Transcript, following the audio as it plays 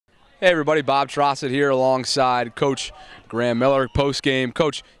Hey everybody, Bob Trossett here alongside Coach Graeme Millar, post-game.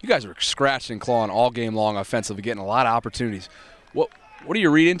 Coach, you guys were scratching and clawing all game long offensively, getting a lot of opportunities. What do you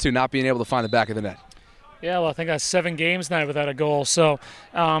read into not being able to find the back of the net? Yeah, well, I think that's 7 games now without a goal. So,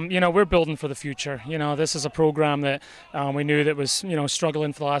 we're building for the future. This is a program that we knew that was,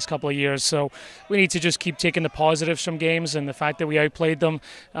 struggling for the last couple of years. So we need to just keep taking the positives from games, and the fact that we outplayed them.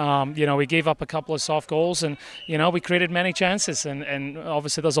 We gave up a couple of soft goals, and, we created many chances. And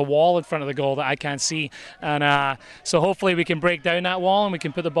obviously there's a wall in front of the goal that I can't see. And so hopefully we can break down that wall and we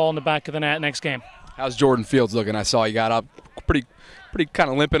can put the ball in the back of the net next game. How's Jordan Fields looking? I saw he got up pretty kind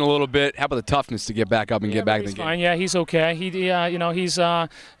of limping a little bit. How about the toughness to get back up and get back in the game? Fine. Yeah, he's okay. He's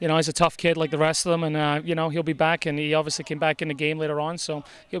a tough kid like the rest of them, and he'll be back. And he obviously came back in the game later on, so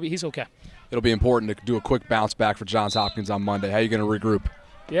he's okay. It'll be important to do a quick bounce back for Johns Hopkins on Monday. How are you going to regroup?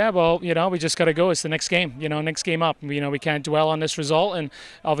 Yeah, well, we just got to go. It's the next game, next game up. We can't dwell on this result, and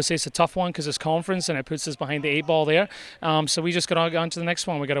obviously it's a tough one because it's conference and it puts us behind the 8 ball there. So we just got to go on to the next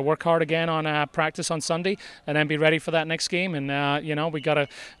one. We got to work hard again on practice on Sunday, and then be ready for that next game. And we got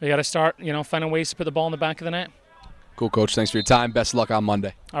to start, finding ways to put the ball in the back of the net. Cool, Coach. Thanks for your time. Best of luck on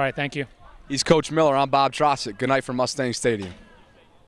Monday. All right, thank you. He's Coach Millar. I'm Bob Trossett. Good night from Mustang Stadium.